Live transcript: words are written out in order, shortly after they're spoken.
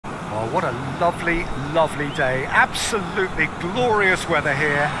Oh, what a lovely, lovely day. Absolutely glorious weather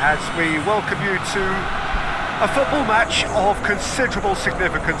here as we welcome you to a football match of considerable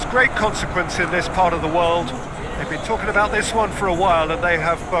significance, great consequence in this part of the world. They've been talking about this one for a while and they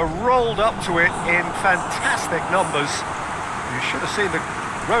have rolled up to it in fantastic numbers. You should have seen the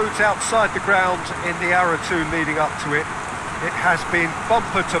roads outside the ground in the hour or two leading up to it. It has been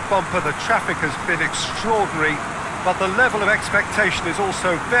bumper to bumper, the traffic has been extraordinary. But the level of expectation is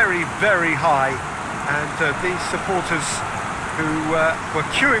also very, very high. And these supporters who were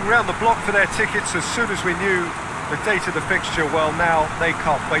queuing round the block for their tickets as soon as we knew the date of the fixture, well, now they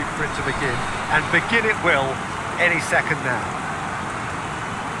can't wait for it to begin. And begin it will any second now.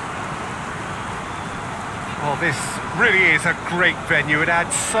 Oh, this really is a great venue. It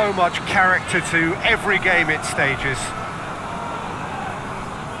adds so much character to every game it stages.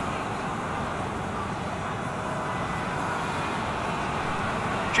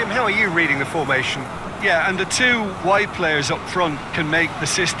 Jim, how are you reading the formation? Yeah, and the two wide players up front can make the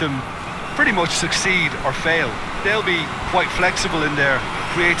system pretty much succeed or fail. They'll be quite flexible in their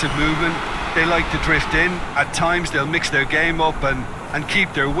creative movement. They like to drift in. At times they'll mix their game up and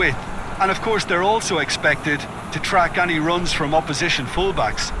keep their width. And of course they're also expected to track any runs from opposition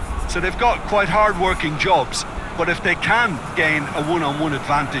fullbacks. So they've got quite hard-working jobs, but if they can gain a one-on-one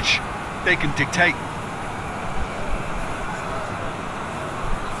advantage, they can dictate.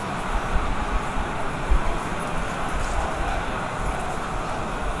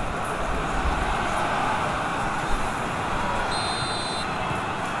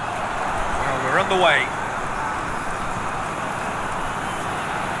 The way.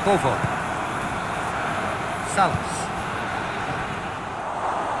 Bovo. Salas.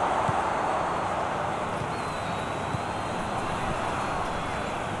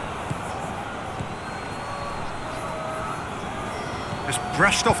 Just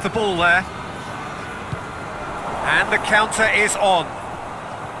brushed off the ball there. And the counter is on.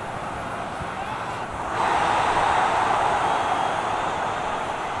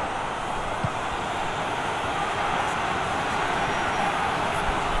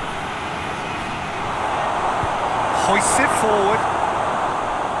 Hoists it forward.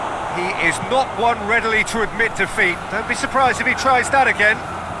 He is not one readily to admit defeat. Don't be surprised if he tries that again.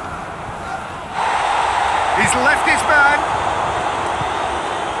 He's left his man.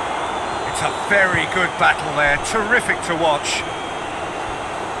 It's a very good battle there. Terrific to watch.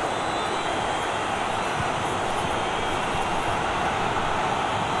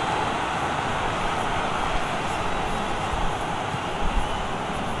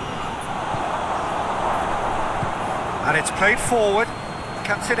 And it's played forward,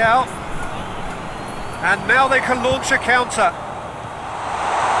 cuts it out, and now they can launch a counter.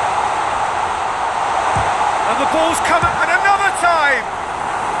 And the ball's come at another time!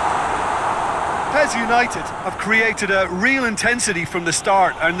 PES United have created a real intensity from the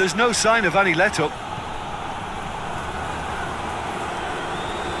start, and there's no sign of any let-up.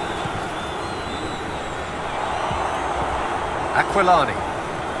 Aquilani.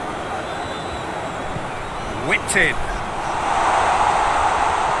 Whipped in.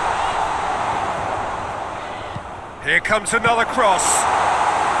 Here comes another cross.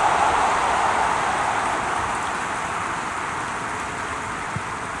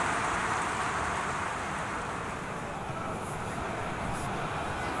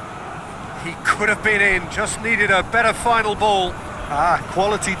 He could have been in, just needed a better final ball.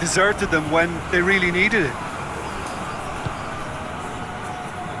 Quality deserted them when they really needed it.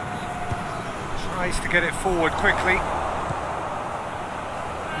 Tries to get it forward quickly.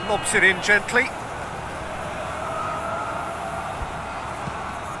 Lobs it in gently.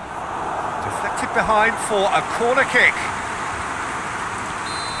 Deflected behind for a corner kick.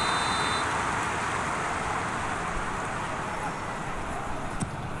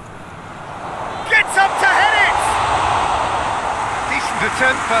 Gets up to head it! Decent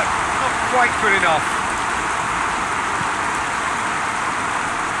attempt, but not quite good enough.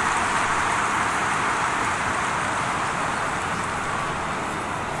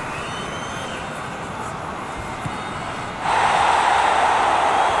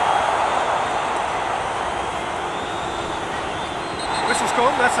 Whistle's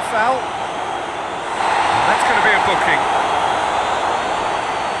gone, that's a foul. That's going to be a booking.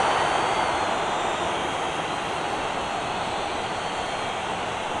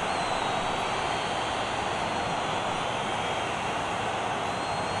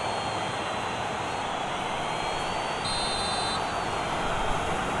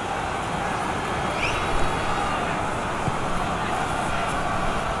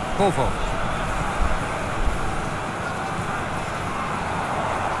 Bovo.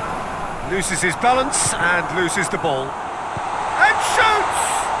 Loses his balance and loses the ball. And shoots!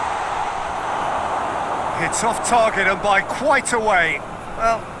 It's off target and by quite a way.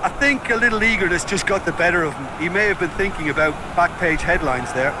 Well, I think a little eagerness just got the better of him. He may have been thinking about back page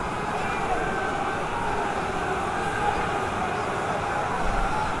headlines there.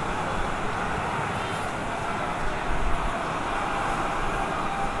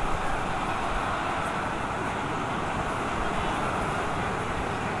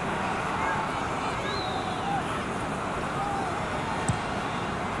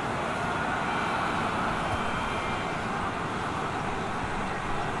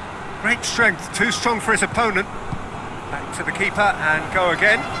 Great strength, too strong for his opponent. Back to the keeper and go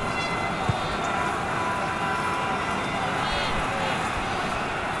again.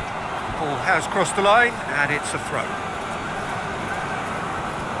 Ball has crossed the line and it's a throw.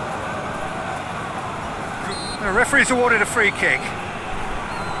 The referee's awarded a free kick.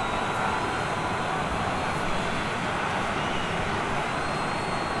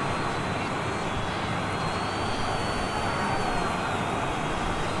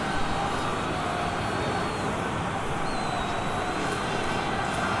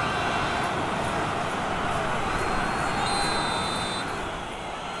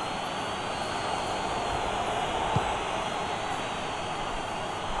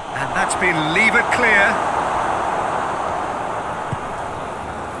 And that's been levered clear.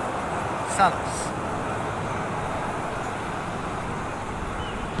 Salas.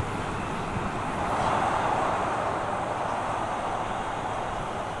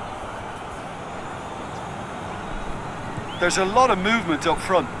 There's a lot of movement up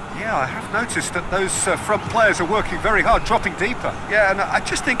front. Yeah, I have noticed that those front players are working very hard, dropping deeper. Yeah, and I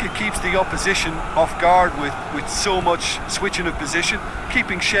just think it keeps the opposition off guard with so much switching of position.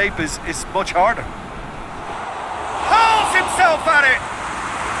 Keeping shape is much harder. Hurls himself at it!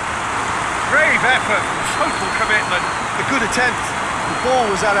 Brave effort, total commitment. A good attempt. The ball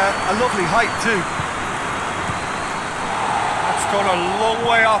was at a lovely height too. That's gone a long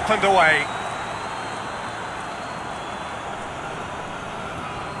way up and away.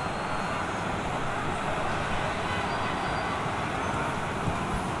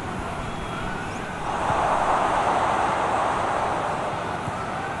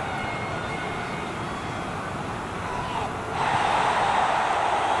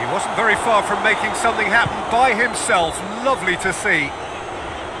 He wasn't very far from making something happen by himself. Lovely to see.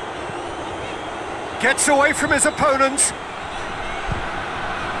 Gets away from his opponents.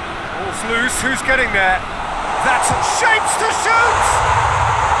 Ball's loose. Who's getting there? That's it. Shapes to shoot!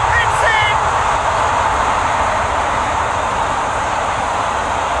 It's in!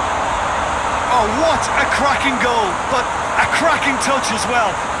 Oh, what a cracking goal, but a cracking touch as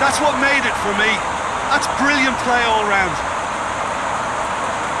well. That's what made it for me. That's brilliant play all round.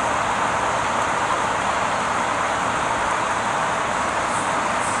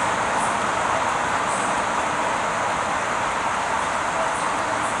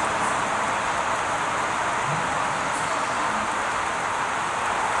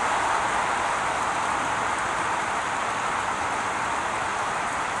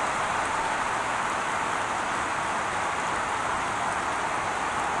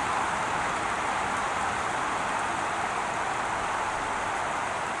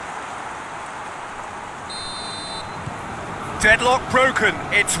 Deadlock broken,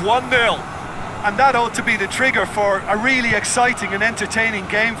 it's 1-0. And that ought to be the trigger for a really exciting and entertaining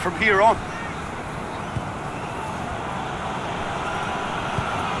game from here on.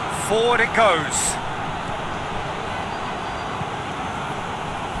 Forward it goes.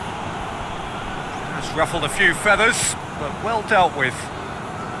 Has ruffled a few feathers, but well dealt with.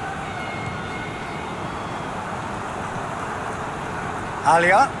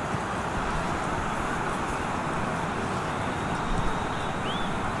 Alia.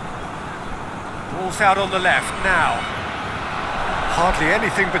 Ball's out on the left now. Hardly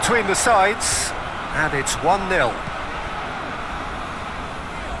anything between the sides, and it's 1-0.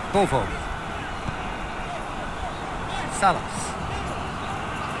 Bong. Salas.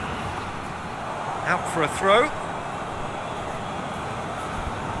 Out for a throw.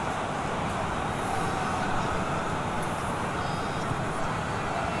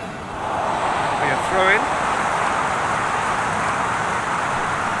 Be a throw-in.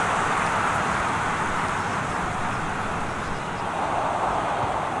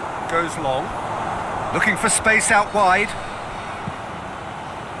 Goes long, looking for space out wide.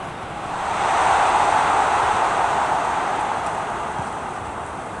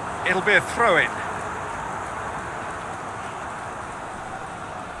 It'll be a throw-in.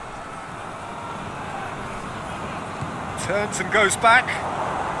 Turns and goes back.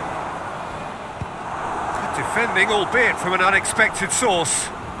 Defending, albeit from an unexpected source.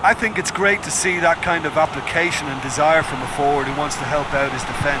 I think it's great to see that kind of application and desire from a forward who wants to help out his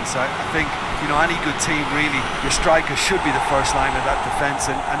defence. I think, you know, any good team really, your striker should be the first line of that defence,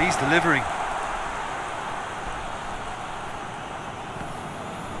 and he's delivering.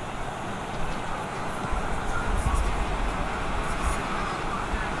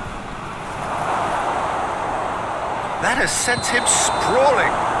 That has sent him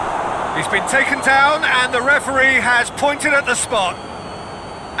sprawling. He's been taken down and the referee has pointed at the spot.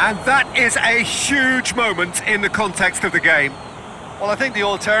 And that is a huge moment in the context of the game. Well, I think the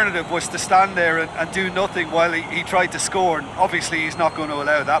alternative was to stand there and do nothing while he tried to score, and obviously he's not going to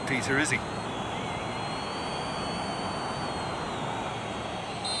allow that, Peter, is he?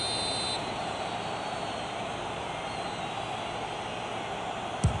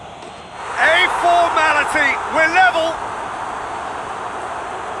 A formality, we're level.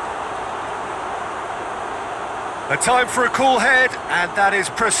 A time for a cool head, and that is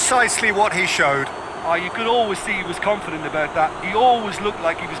precisely what he showed. Oh, you could always see he was confident about that. He always looked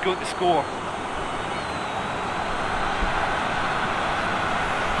like he was going to score.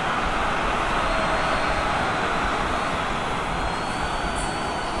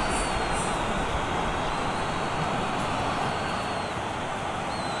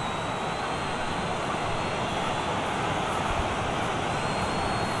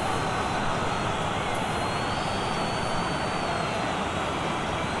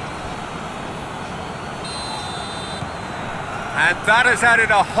 And that has added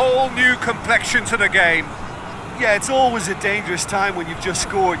a whole new complexion to the game. Yeah, it's always a dangerous time when you've just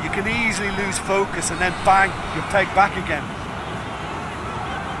scored. You can easily lose focus and then bang, you're pegged back again.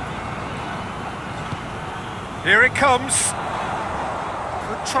 Here it comes.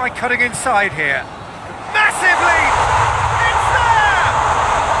 Could try cutting inside here. Massive lead! It's there!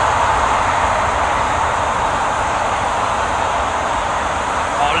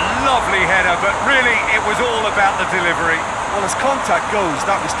 A lovely header, but really it was all about the delivery. Well, as contact goes,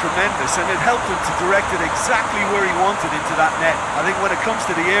 that was tremendous, and it helped him to direct it exactly where he wanted into that net. I think when it comes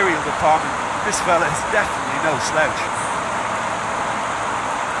to the aerial department, this fella is definitely no slouch.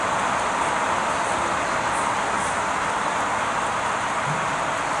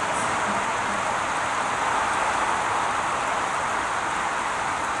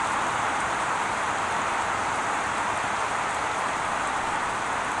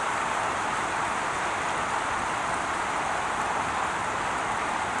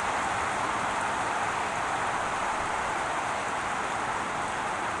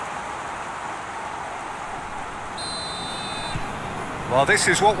 Well, this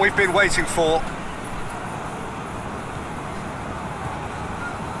is what we've been waiting for.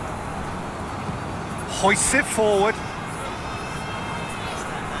 Hoists it forward.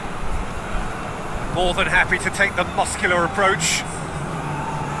 More than happy to take the muscular approach.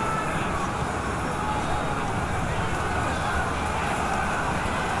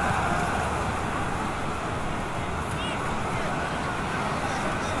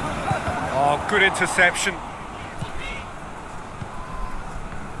 Oh, good interception.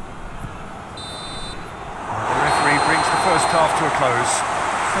 First half to a close.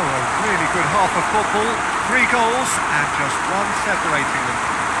 So a really good half of football, 3 goals and just one separating them.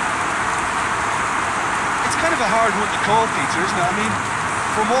 It's kind of a hard one to call, Peter, isn't it? I mean,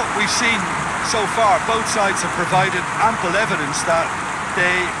 from what we've seen so far, both sides have provided ample evidence that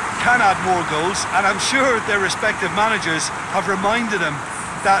they can add more goals, and I'm sure their respective managers have reminded them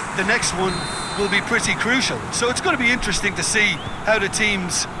that the next one will be pretty crucial. So it's going to be interesting to see how the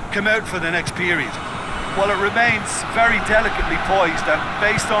teams come out for the next period. Well, it remains very delicately poised, and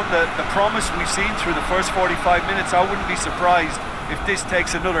based on the promise we've seen through the first 45 minutes, I wouldn't be surprised if this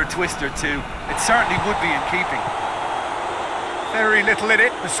takes another twist or two. It certainly would be in keeping. Very little in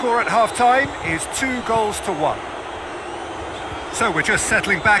it. The score at half-time is 2 goals to 1. So we're just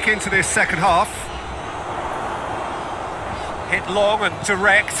settling back into this second half. Hit long and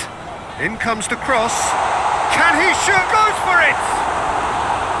direct. In comes the cross. Can he shoot? Goes for it!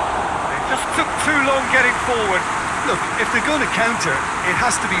 Just took too long getting forward. Look, if they're going to counter, it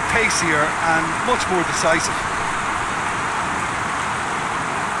has to be pacier and much more decisive.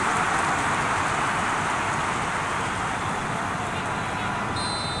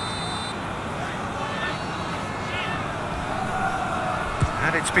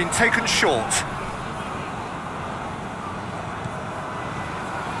 And it's been taken short.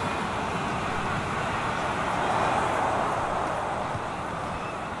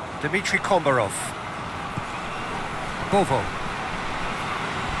 Dmitry Kombarov. Bovo.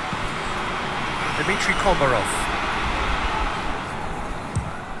 Dmitry Kombarov.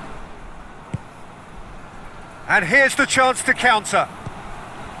 And here's the chance to counter.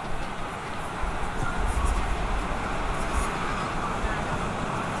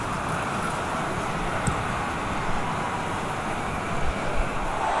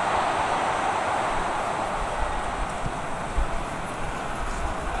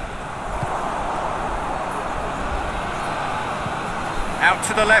 Out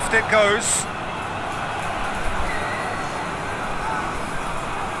to the left it goes.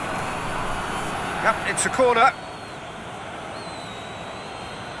 Yep, it's a corner.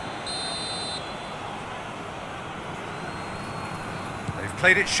 They've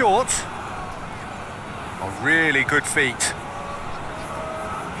played it short. A really good feat.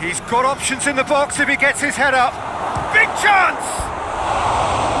 He's got options in the box if he gets his head up. Big chance!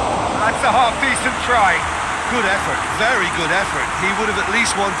 That's a half-decent try. Good effort, very good effort. He would have at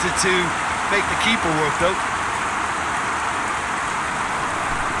least wanted to make the keeper work though.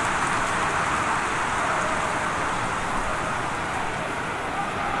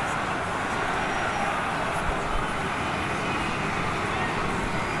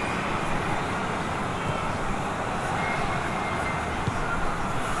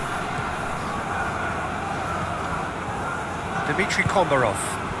 Dmitry Komarov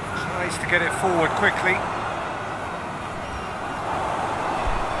tries to get it forward quickly.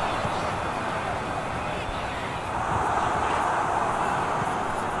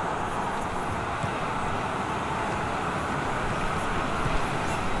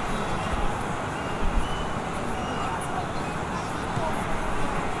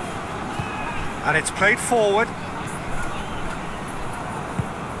 And it's played forward.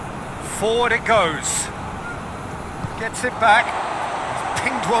 Forward it goes. Gets it back. He's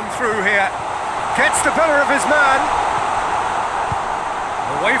pinged one through here. Gets the better of his man.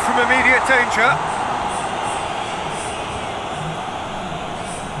 Away from immediate danger.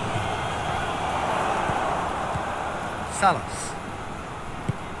 Salas.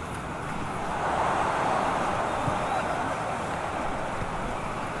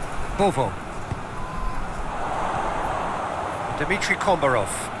 Bong. Dmitry Komarov.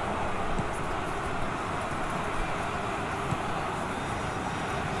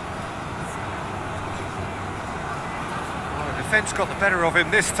 Oh, the defence got the better of him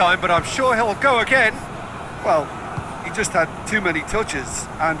this time, but I'm sure he'll go again. Well, he just had too many touches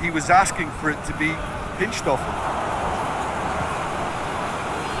and he was asking for it to be pinched off him.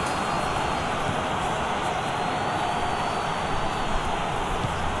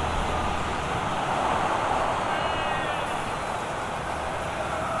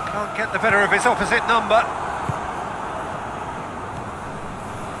 Can't get the better of his opposite number.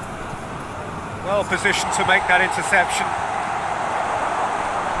 Well positioned to make that interception.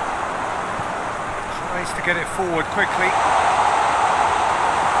 Tries to get it forward quickly.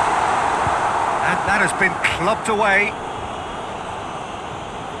 And that has been clubbed away.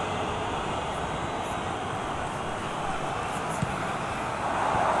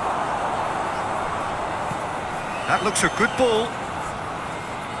 That looks a good ball.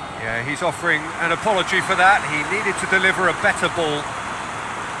 Yeah, he's offering an apology for that. He needed to deliver a better ball.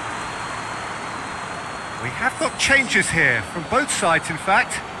 We have got changes here from both sides, in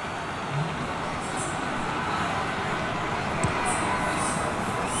fact.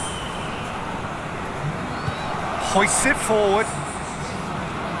 Hoists it forward.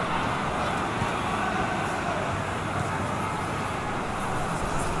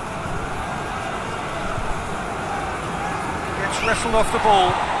 Gets wrestled off the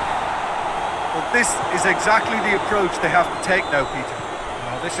ball. Well, this is exactly the approach they have to take now, Peter.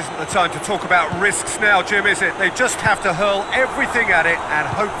 Well, this isn't the time to talk about risks now, Jim, is it? They just have to hurl everything at it and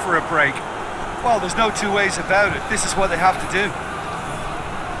hope for a break. Well, there's no two ways about it. This is what they have to do.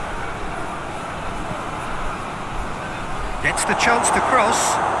 Gets the chance to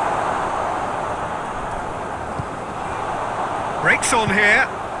cross. Breaks on here.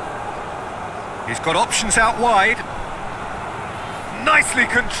 He's got options out wide. Nicely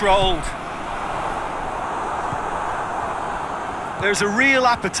controlled. There's a real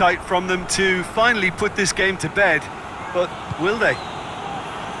appetite from them to finally put this game to bed, but will they?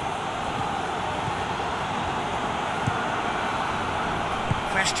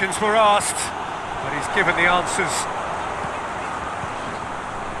 Questions were asked, but he's given the answers.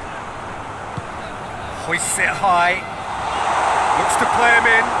 Hoists it high. Looks to play him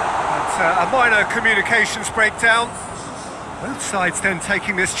in, but a minor communications breakdown. Both sides then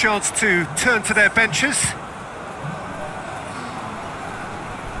taking this chance to turn to their benches.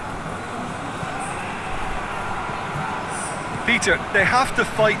 Peter, they have to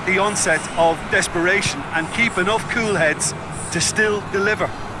fight the onset of desperation and keep enough cool heads to still deliver.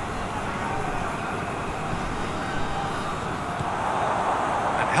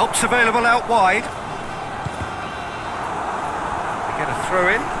 Help's available out wide. They get a throw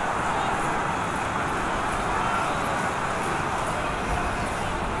in.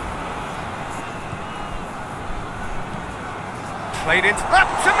 Played into up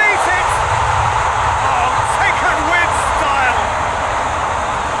to meet it! Oh, taken with style!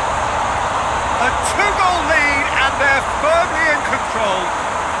 A 2-goal lead and they're firmly in control.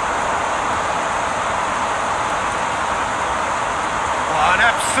 Oh, an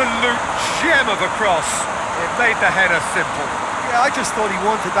absolute gem of a cross. It made the header simple. Yeah, I just thought he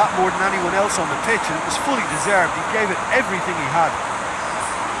wanted that more than anyone else on the pitch, and it was fully deserved. He gave it everything he had.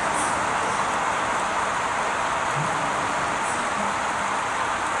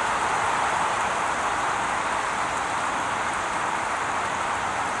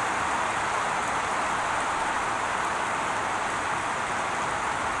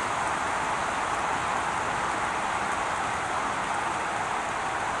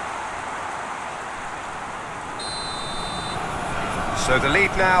 So the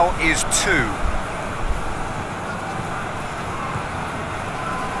lead now is 2.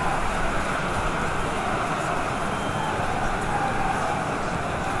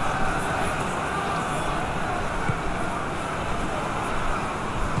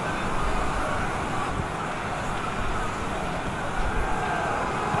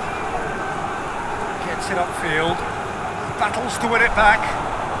 Gets it upfield, battles to win it back.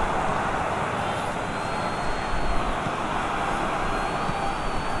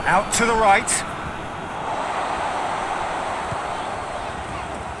 Out to the right.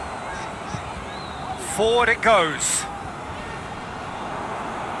 Forward it goes.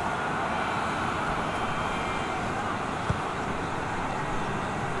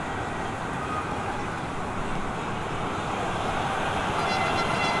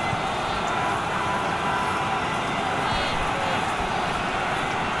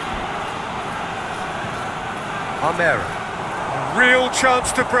 Armero. Real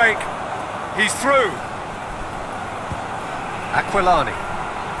chance to break. He's through. Aquilani.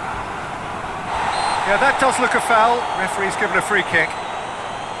 Yeah, that does look a foul. Referee's given a free kick.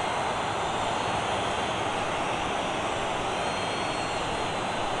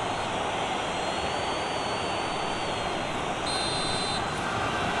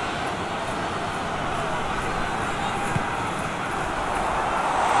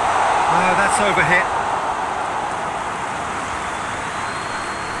 That's overhit.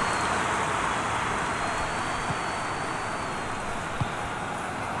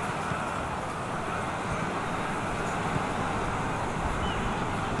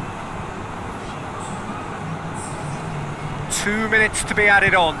 Two minutes to be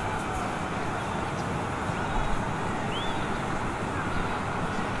added on.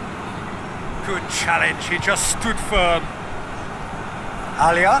 Good challenge, he just stood firm.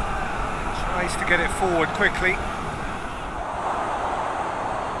 Alia tries to get it forward quickly.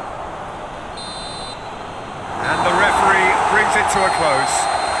 And the referee brings it to a close.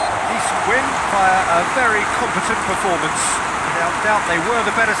 Decent win via a very competent performance. Without doubt they were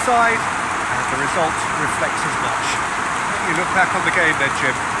the better side, and the result reflects as much. You look back on the game then,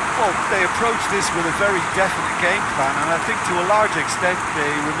 Jim. Well, they approached this with a very definite game plan, and I think to a large extent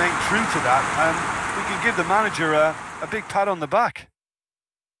they remain true to that, and we can give the manager a big pat on the back.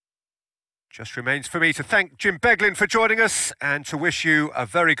 Just remains for me to thank Jim Beglin for joining us and to wish you a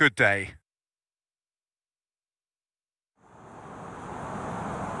very good day.